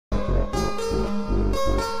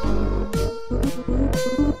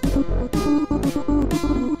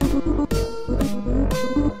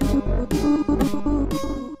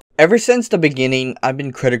Ever since the beginning, I've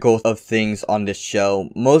been critical of things on this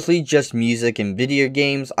show, mostly just music and video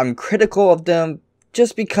games. I'm critical of them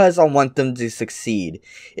just because I want them to succeed.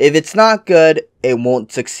 If it's not good, it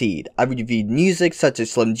won't succeed. I've reviewed music such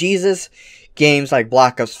as Slim Jesus, games like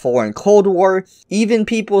Black Ops 4 and Cold War, even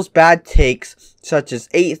people's bad takes such as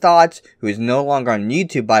 8 Thoughts, who is no longer on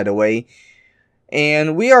YouTube by the way.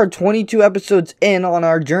 And we are 22 episodes in on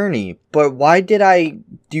our journey, but why did I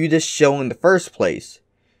do this show in the first place?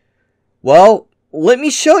 Well, let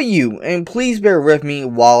me show you, and please bear with me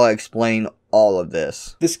while I explain all of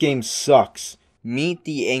this. This game sucks. Meet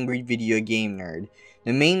the Angry Video Game Nerd,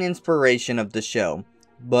 the main inspiration of the show.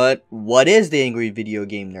 But what is the Angry Video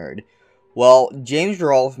Game Nerd? Well, James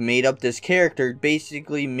Rolfe made up this character to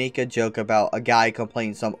basically make a joke about a guy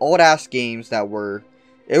complaining some old ass games that were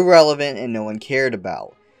irrelevant and no one cared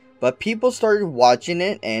about. But people started watching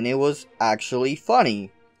it and it was actually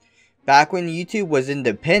funny. Back when YouTube was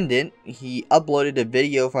independent, he uploaded a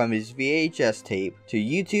video from his VHS tape to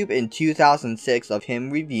YouTube in 2006 of him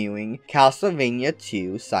reviewing Castlevania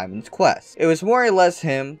 2 Simon's Quest. It was more or less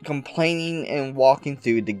him complaining and walking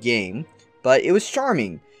through the game, but it was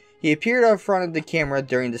charming. He appeared in front of the camera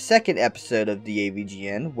during the second episode of the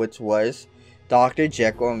AVGN, which was Dr.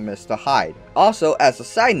 Jekyll and Mr. Hyde. Also, as a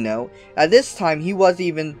side note, at this time he wasn't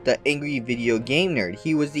even the Angry Video Game Nerd,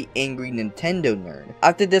 he was the Angry Nintendo Nerd.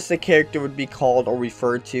 After this, the character would be called or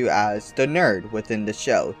referred to as the Nerd within the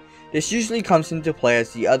show. This usually comes into play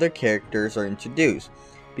as the other characters are introduced,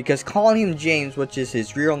 because calling him James, which is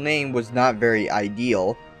his real name, was not very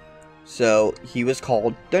ideal, so he was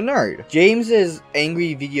called the Nerd. James's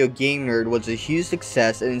Angry Video Game Nerd was a huge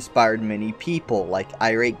success and inspired many people like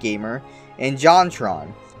Irate Gamer and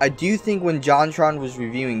JonTron. I do think when JonTron was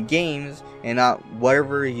reviewing games and not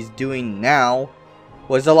whatever he's doing now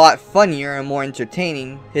was a lot funnier and more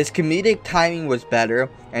entertaining. His comedic timing was better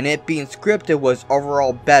and it being scripted was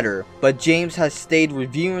overall better, but James has stayed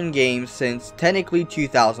reviewing games since technically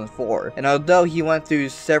 2004, and although he went through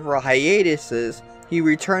several hiatuses, he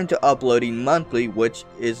returned to uploading monthly, which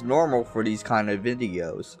is normal for these kind of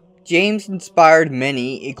videos. James inspired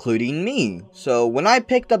many, including me, so when I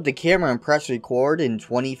picked up the camera and pressed record in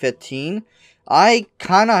 2015, I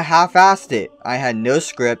kinda half-assed it. I had no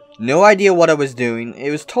script, no idea what I was doing,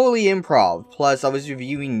 it was totally improv, plus I was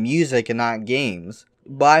reviewing music and not games.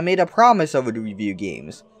 But I made a promise I would review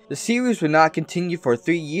games. The series would not continue for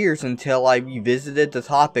 3 years until I revisited the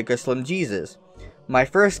topic of Slim Jesus. My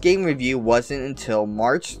first game review wasn't until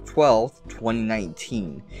March 12th,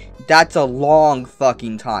 2019. That's a long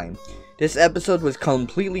fucking time. This episode was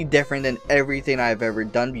completely different than everything I've ever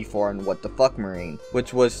done before on What the Fuck Marine,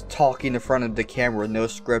 which was talking in front of the camera with no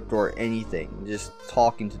script or anything, just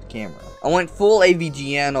talking to the camera. I went full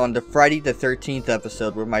AVGN on the Friday the 13th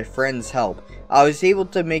episode with my friend's help. I was able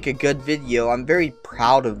to make a good video. I'm very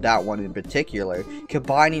proud of that one in particular.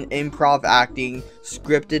 Combining improv acting,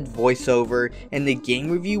 scripted voiceover, and the game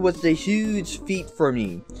review was a huge feat for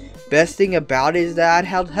me. Best thing about it is that I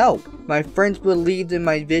had help. My friends believed in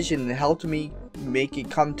my vision and helped me make it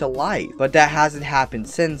come to life. But that hasn't happened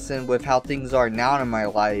since, and with how things are now in my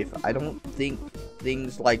life, I don't think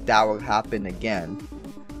things like that will happen again.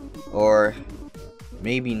 Or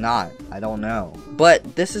maybe not, I don't know.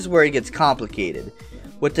 But this is where it gets complicated.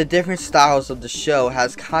 With the different styles of the show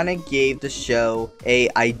has kinda gave the show a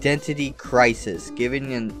identity crisis,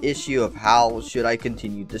 giving an issue of how should I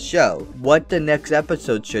continue the show, what the next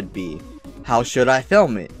episode should be, how should I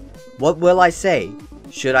film it, what will I say,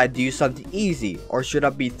 should I do something easy, or should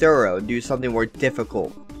I be thorough and do something more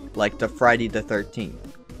difficult, like the Friday the 13th.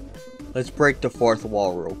 Let's break the fourth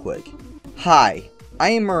wall real quick. Hi, I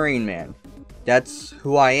am Marineman. That's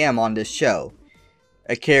who I am on this show.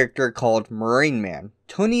 A character called Marineman.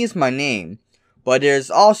 Tony is my name, but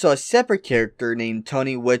there's also a separate character named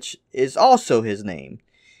Tony which is also his name.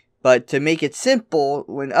 But to make it simple,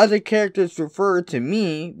 when other characters refer to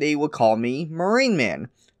me, they would call me Marineman,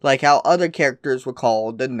 like how other characters would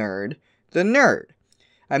call the Nerd.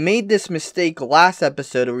 I made this mistake last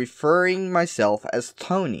episode of referring myself as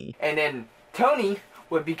Tony. And then Tony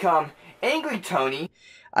would become Angry Tony.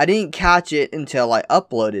 I didn't catch it until I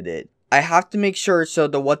uploaded it. I have to make sure so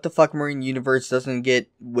the What the Fuck Marine universe doesn't get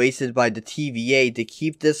wasted by the TVA to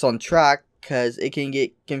keep this on track, cause it can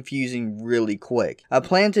get confusing really quick. I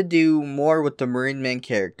plan to do more with the Marineman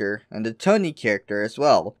character and the Tony character as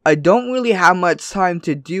well. I don't really have much time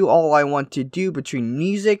to do all I want to do between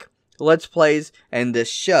music, let's plays, and this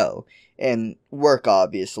show. And work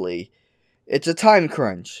obviously. It's a time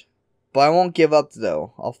crunch. But I won't give up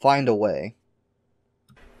though, I'll find a way.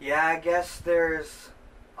 Yeah, I guess there's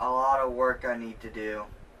a lot of work I need to do.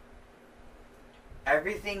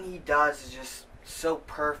 Everything he does is just so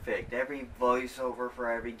perfect. Every voiceover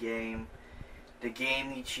for every game, the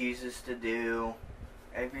game he chooses to do,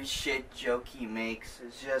 every shit joke he makes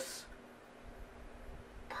is just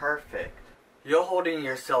perfect. You're holding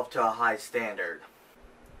yourself to a high standard.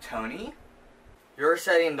 Tony? You're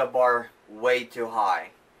setting the bar way too high.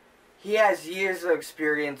 He has years of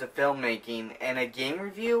experience of filmmaking, and a game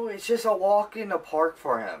review is just a walk in the park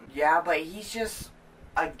for him. Yeah, but he's just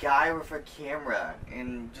a guy with a camera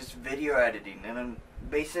and just video editing, and I'm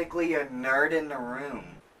basically a nerd in the room.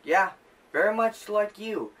 Yeah, very much like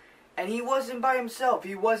you. And he wasn't by himself.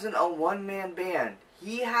 He wasn't a one-man band.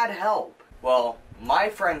 He had help. Well, my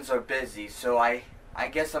friends are busy, so I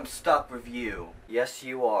guess I'm stuck with you. Yes,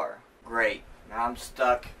 you are. Great. Now I'm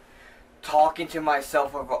stuck talking to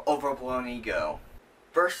myself with an overblown ego.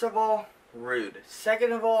 First of all, rude.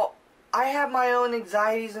 Second of all, I have my own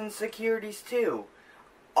anxieties and insecurities too.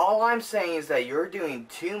 All I'm saying is that you're doing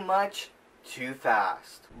too much, too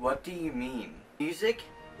fast. What do you mean? Music?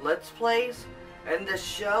 Let's plays? And the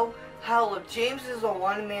show? Hell, if James is a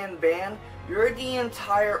one-man band, you're the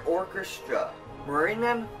entire orchestra.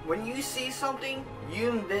 Marineman, when you see something, you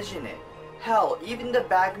envision it. Hell, even the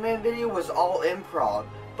Bagman video was all improv.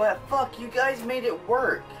 But fuck, you guys made it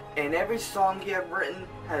work. And every song you have written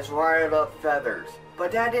has riled up feathers.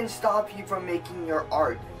 But that didn't stop you from making your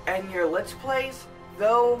art. And your Let's Plays,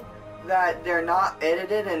 though that they're not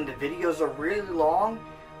edited and the videos are really long,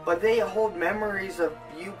 but they hold memories of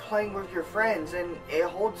you playing with your friends, and it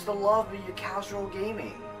holds the love of your casual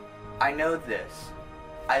gaming. I know this.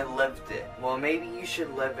 I lived it. Well, maybe you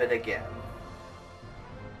should live it again.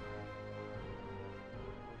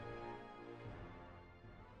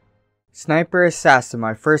 Sniper Assassin,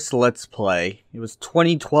 my first Let's Play. It was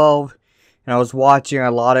 2012, and I was watching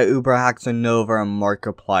a lot of Uber Hacks and Nova and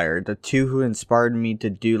Markiplier, the two who inspired me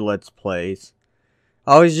to do Let's Plays.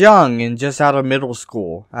 I was young and just out of middle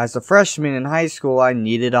school. As a freshman in high school, I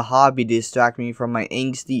needed a hobby to distract me from my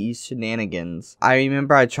angsty shenanigans. I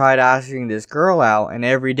remember I tried asking this girl out, and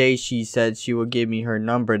every day she said she would give me her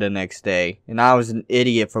number the next day, and I was an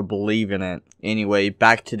idiot for believing it. Anyway,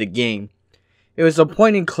 back to the game. It was a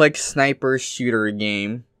point-and-click sniper shooter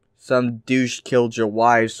game. Some douche killed your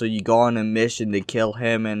wife, so you go on a mission to kill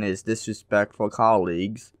him and his disrespectful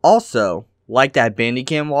colleagues. Also, like that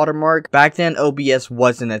Bandicam watermark, back then OBS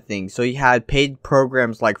wasn't a thing, so you had paid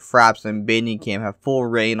programs like Fraps and Bandicam have full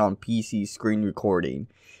reign on PC screen recording.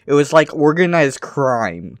 It was like organized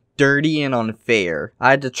crime. Dirty and unfair.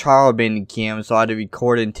 I had to trial Bandicam, so I had to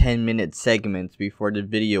record in 10-minute segments before the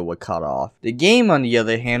video would cut off. The game, on the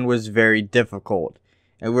other hand, was very difficult.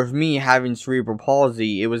 And with me having cerebral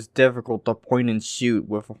palsy, it was difficult to point and shoot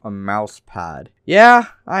with a mouse pad. Yeah,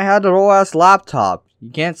 I had an old-ass laptop.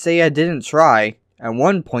 You can't say I didn't try. At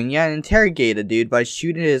one point, you had to interrogate a dude by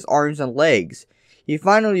shooting his arms and legs. He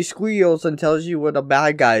finally squeals and tells you where the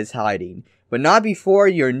bad guy is hiding. But not before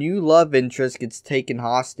your new love interest gets taken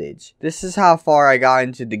hostage. This is how far I got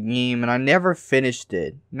into the game, and I never finished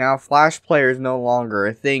it. Now Flash Player is no longer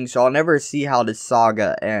a thing, so I'll never see how this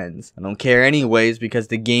saga ends. I don't care anyways, because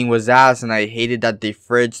the game was ass and I hated that they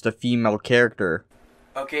fridged the female character.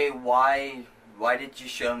 Okay, why did you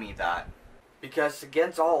show me that? Because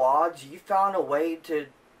against all odds, you found a way to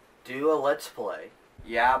do a Let's Play.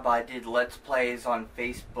 Yeah, but I did Let's Plays on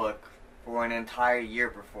Facebook for an entire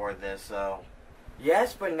year before this, so.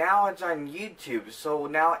 Yes, but now it's on YouTube, so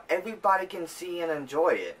now everybody can see and enjoy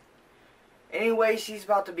it. Anyway, she's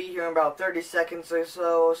about to be here in about 30 seconds or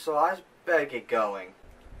so, so I better get going.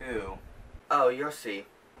 Who? Oh, you'll see.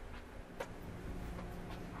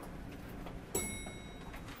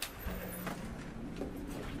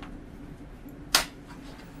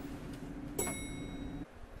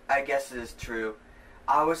 I guess it is true.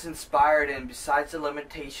 I was inspired, and besides the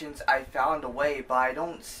limitations, I found a way, but I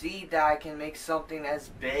don't see that I can make something as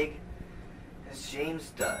big as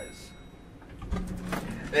James does.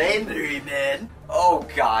 Hey, Marineman. Oh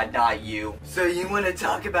god, not you. So you want to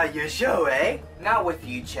talk about your show, eh? Not with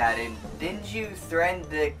you, chatting. Didn't you threaten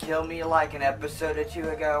to kill me like an episode or two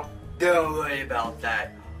ago? Don't worry about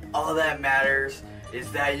that. All that matters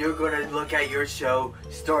is that you're gonna look at your show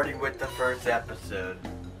starting with the first episode.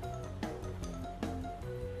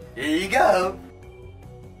 Here you go.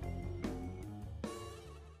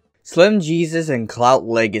 Slim Jesus and Clout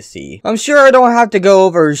Legacy. I'm sure I don't have to go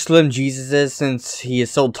over who Slim Jesus is since he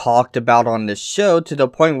is so talked about on this show to the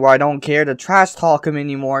point where I don't care to trash talk him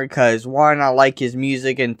anymore, because one, I like his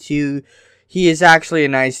music, and two, he is actually a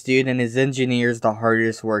nice dude and his engineer is the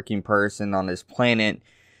hardest working person on this planet.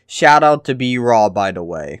 Shout out to B-Raw, by the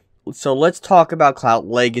way. So let's talk about Clout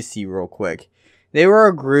Legacy real quick. They were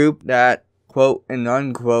a group that quote and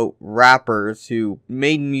unquote rappers who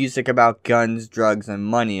made music about guns, drugs, and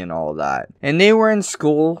money and all that. And they were in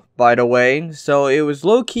school, by the way, so it was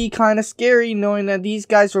low-key kind of scary knowing that these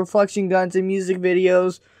guys were flexing guns in music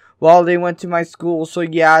videos while they went to my school. So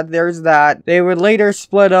yeah, there's that. They would later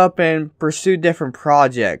split up and pursue different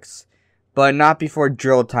projects, but not before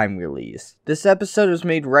Drill Time released. This episode was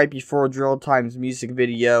made right before Drill Time's music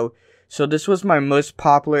video, so this was my most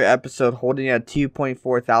popular episode, holding at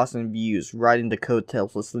 2.4 thousand views, riding the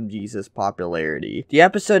coattails of Slim Jesus' popularity. The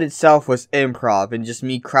episode itself was improv and just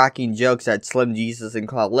me cracking jokes at Slim Jesus and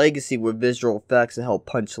Cloud Legacy with visual effects to help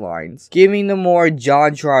punchlines, giving the more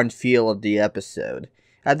JonTron feel of the episode.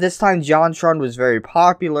 At this time, JonTron was very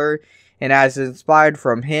popular, and as inspired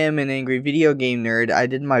from him and Angry Video Game Nerd, I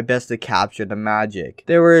did my best to capture the magic.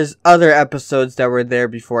 There was other episodes that were there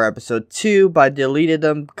before episode 2, but I deleted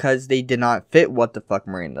them because they did not fit What the Fuck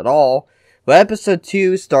Marine at all. But episode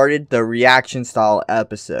 2 started the reaction style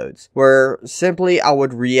episodes, where simply I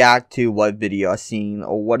would react to what video I seen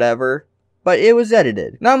or whatever, but it was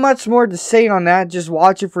edited. Not much more to say on that, just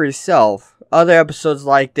watch it for yourself. Other episodes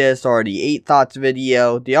like this are the 8 Thoughts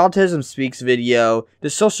video, the Autism Speaks video, the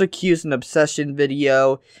Social Cues and Obsession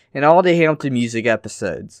video, and all the Hamilton Music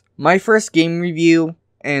episodes. My first game review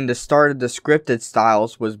and the start of the scripted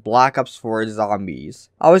styles was Black Ops 4 Zombies.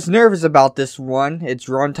 I was nervous about this one. Its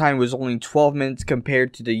runtime was only 12 minutes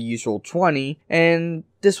compared to the usual 20, and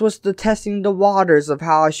this was the testing the waters of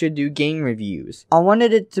how I should do game reviews. I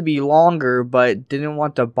wanted it to be longer, but didn't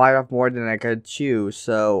want to bite off more than I could chew,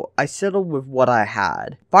 so I settled with what I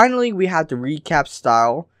had. Finally, we had the recap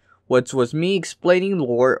style, which was me explaining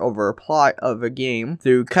lore over a plot of a game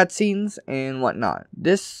through cutscenes and whatnot.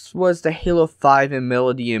 This was the Halo 5 and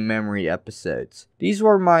Melody and Memory episodes. These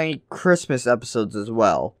were my Christmas episodes as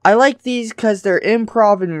well. I like these because they're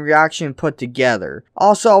improv and reaction put together.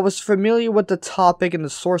 Also, I was familiar with the topic and the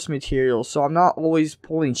source material, so I'm not always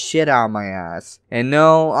pulling shit out of my ass. And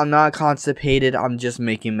no, I'm not constipated, I'm just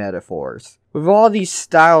making metaphors. With all these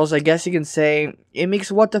styles, I guess you can say, it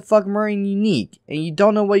makes What the Fuck Marine unique, and you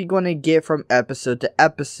don't know what you're going to get from episode to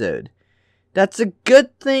episode. That's a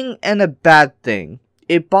good thing and a bad thing.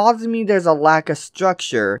 It bothers me there's a lack of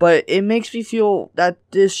structure, but it makes me feel that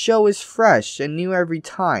this show is fresh and new every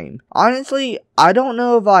time. Honestly, I don't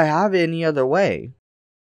know if I have it any other way.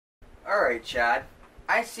 Alright, Chad.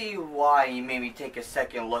 I see why you made me take a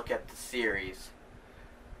second look at the series.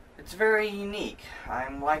 It's very unique.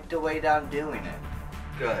 I like the way that I'm doing it.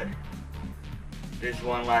 Good. There's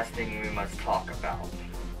one last thing we must talk about.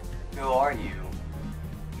 Who are you?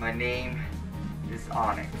 My name is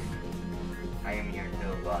Onyx. I am your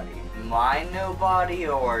nobody. My nobody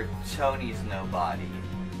or Tony's nobody?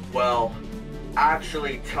 Well,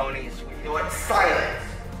 actually Tony's... You know what? Silence!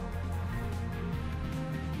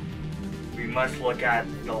 We must look at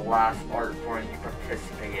the last art form you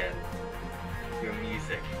participate in. Your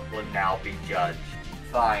music will now be judged.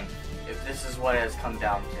 Fine, if this is what it has come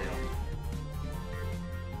down to.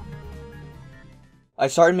 I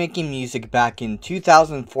started making music back in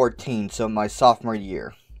 2014, so my sophomore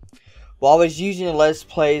year. While I was using Let's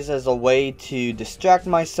Plays as a way to distract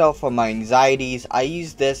myself from my anxieties, I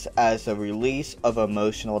used this as a release of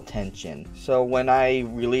emotional tension. So when I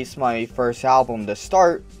released my first album, The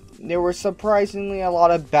Start, there was surprisingly a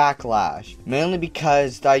lot of backlash, mainly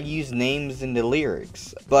because I used names in the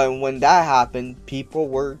lyrics. But when that happened, people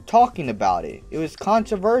were talking about it. It was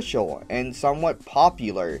controversial and somewhat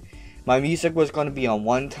popular. My music was going to be a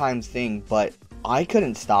one-time thing, but I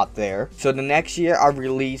couldn't stop there. So the next year I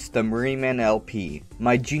released the Marineman LP,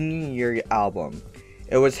 my junior year album.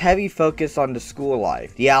 It was heavy focus on the school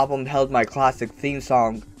life. The album held my classic theme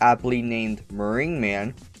song, aptly named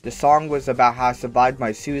Marineman. The song was about how I survived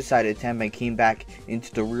my suicide attempt and came back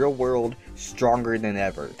into the real world stronger than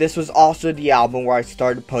ever. This was also the album where I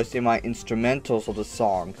started posting my instrumentals of the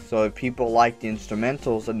song, so if people liked the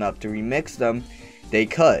instrumentals enough to remix them, they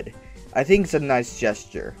could. I think it's a nice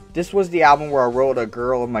gesture. This was the album where I wrote a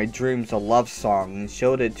girl of my dreams a love song and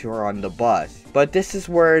showed it to her on the bus. But this is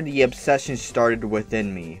where the obsession started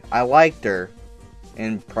within me. I liked her,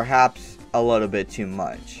 and perhaps a little bit too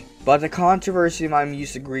much. But the controversy in my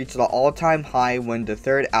music reached the all-time high when the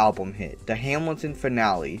third album hit, the Hamilton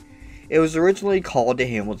finale. It was originally called the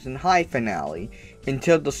Hamilton High finale,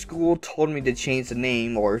 until the school told me to change the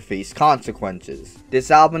name or face consequences.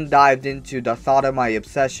 This album dived into the thought of my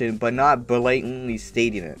obsession, but not blatantly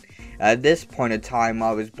stating it. At this point in time,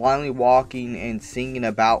 I was blindly walking and singing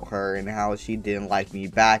about her and how she didn't like me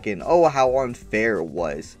back and oh how unfair it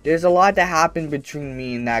was. There's a lot that happened between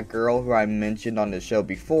me and that girl who I mentioned on the show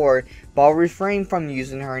before, but I'll refrain from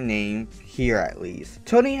using her name here at least.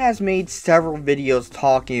 Tony has made several videos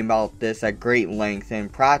talking about this at great length,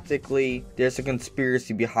 and practically there's a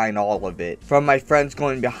conspiracy behind all of it. From my friends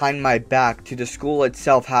going behind my back to the school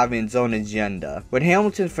itself having its own agenda. When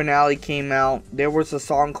Hamilton's finale came out, there was a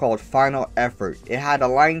song called Final Effort. It had a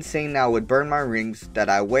line saying that I would burn my rings that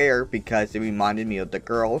I wear because it reminded me of the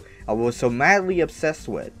girl I was so madly obsessed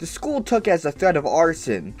with. The school took it as a threat of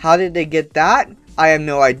arson. How did they get that? I have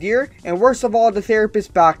no idea, and worst of all, the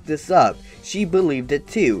therapist backed this up. She believed it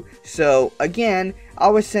too. So again, I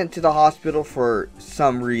was sent to the hospital for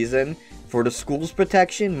some reason. For the school's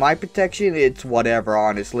protection, my protection, it's whatever,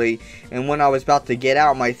 honestly. And when I was about to get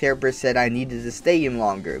out, my therapist said I needed to stay in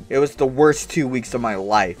longer. It was the worst 2 weeks of my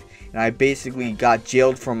life, and I basically got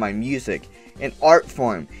jailed for my music. An art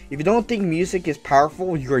form. If you don't think music is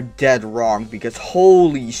powerful, you're dead wrong, because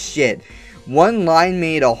holy shit, one line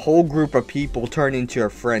made a whole group of people turn into a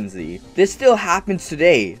frenzy. This still happens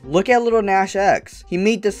today. Look at Lil Nas X. He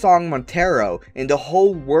made the song Montero and the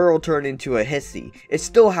whole world turned into a hissy. It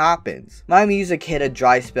still happens. My music hit a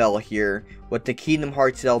dry spell here with the Kingdom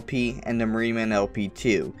Hearts LP and the Marineman LP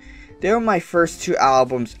 2. They were my first 2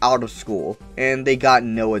 albums out of school, and they got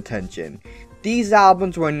no attention. These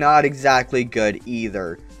albums were not exactly good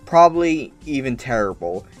either. Probably even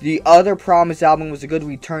terrible. The other Promise album was a good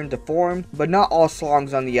return to form, but not all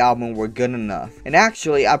songs on the album were good enough. And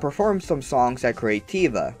actually, I performed some songs at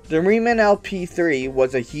Creativa. The Marineman LP3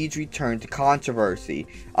 was a huge return to controversy.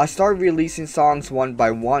 I started releasing songs one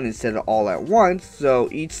by one instead of all at once, so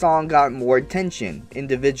each song got more attention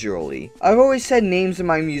individually. I've always said names in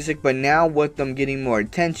my music, but now with them getting more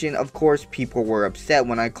attention, of course people were upset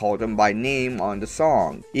when I called them by name on the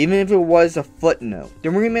song, even if it was a footnote. The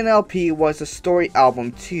Marineman LP was a story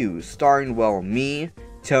album too, starring, well, me,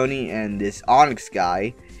 Tony, and this Onyx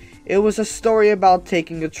guy. It was a story about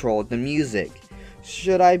taking control of the music.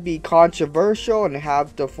 Should I be controversial and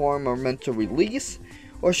have the form of mental release?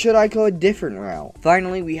 Or should I go a different route?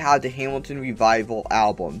 Finally, we had the Hamilton Revival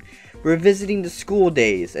album, revisiting the school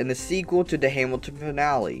days and the sequel to the Hamilton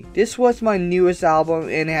finale. This was my newest album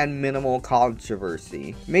and had minimal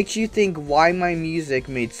controversy. Makes you think why my music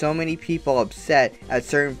made so many people upset at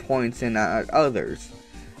certain points and not at others.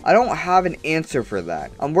 I don't have an answer for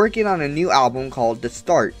that. I'm working on a new album called The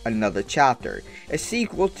Start, Another Chapter, a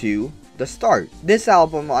sequel to The Start. This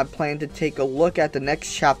album, I plan to take a look at the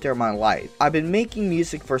next chapter of my life. I've been making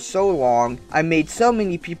music for so long, I made so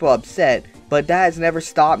many people upset, but that has never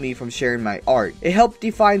stopped me from sharing my art. It helped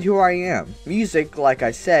define who I am. Music, like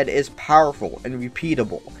I said, is powerful and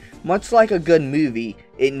repeatable. Much like a good movie,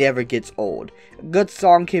 it never gets old. A good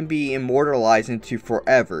song can be immortalized into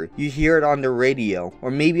forever. You hear it on the radio,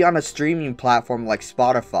 or maybe on a streaming platform like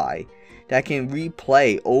Spotify, that can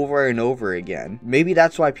replay over and over again. Maybe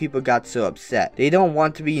that's why people got so upset. They don't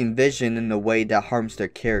want to be envisioned in a way that harms their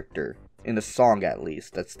character. In a song at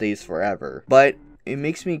least, that stays forever. But it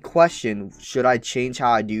makes me question, should I change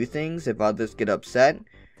how I do things if others get upset?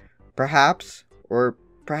 Perhaps, or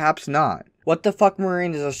perhaps not. What the Fuck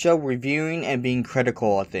Marine is a show reviewing and being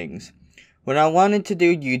critical of things. When I wanted to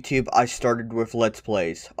do YouTube, I started with Let's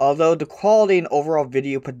Plays. Although the quality and overall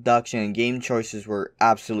video production and game choices were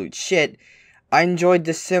absolute shit, I enjoyed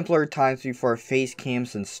the simpler times before face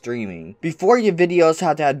cams and streaming. Before, your videos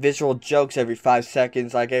had to have visual jokes every 5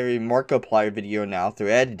 seconds like every Markiplier video now through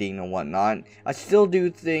editing and whatnot. I still do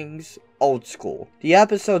things old school. The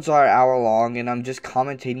episodes are an hour long and I'm just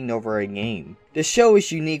commentating over a game. The show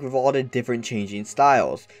is unique with all the different changing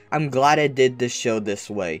styles. I'm glad I did this show this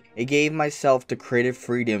way. It gave myself the creative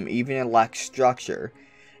freedom even if it lacks structure.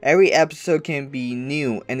 Every episode can be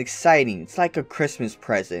new and exciting. It's like a Christmas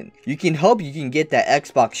present. You can hope you can get that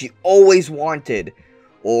Xbox you always wanted.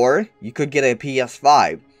 Or you could get a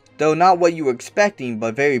PS5. Though not what you were expecting,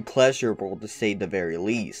 but very pleasurable to say the very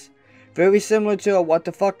least. Very similar to a What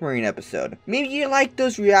the Fuck Marine episode. Maybe you like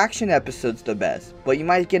those reaction episodes the best, but you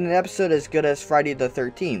might get an episode as good as Friday the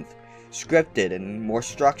 13th. Scripted and more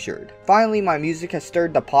structured. Finally, my music has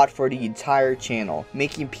stirred the pot for the entire channel,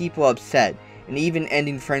 making people upset, and even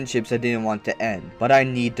ending friendships I didn't want to end, but I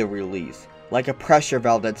need to release. Like a pressure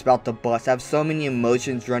valve that's about to bust, I have so many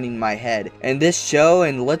emotions running in my head, and this show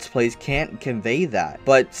and Let's Plays can't convey that,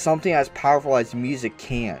 but something as powerful as music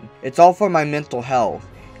can. It's all for my mental health,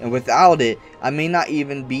 and without it, I may not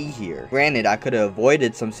even be here. Granted, I could have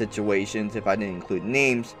avoided some situations if I didn't include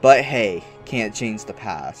names, but hey, can't change the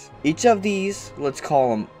past. Each of these, let's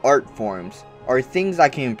call them art forms, are things I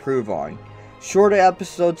can improve on. Shorter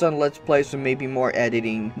episodes on Let's Plays with maybe more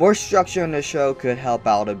editing, more structure in the show could help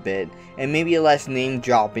out a bit, and maybe less name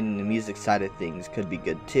dropping in the music side of things could be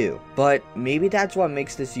good too. But maybe that's what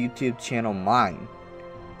makes this YouTube channel mine.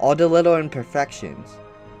 All the little imperfections,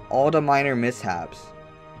 all the minor mishaps,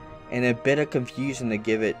 and a bit of confusion to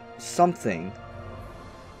give it something.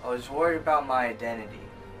 I was worried about my identity.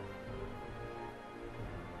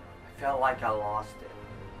 I felt like I lost it.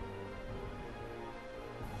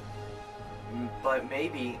 But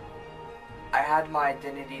maybe I had my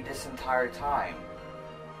identity this entire time.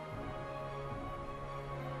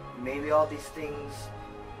 Maybe all these things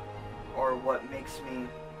are what makes me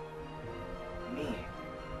me.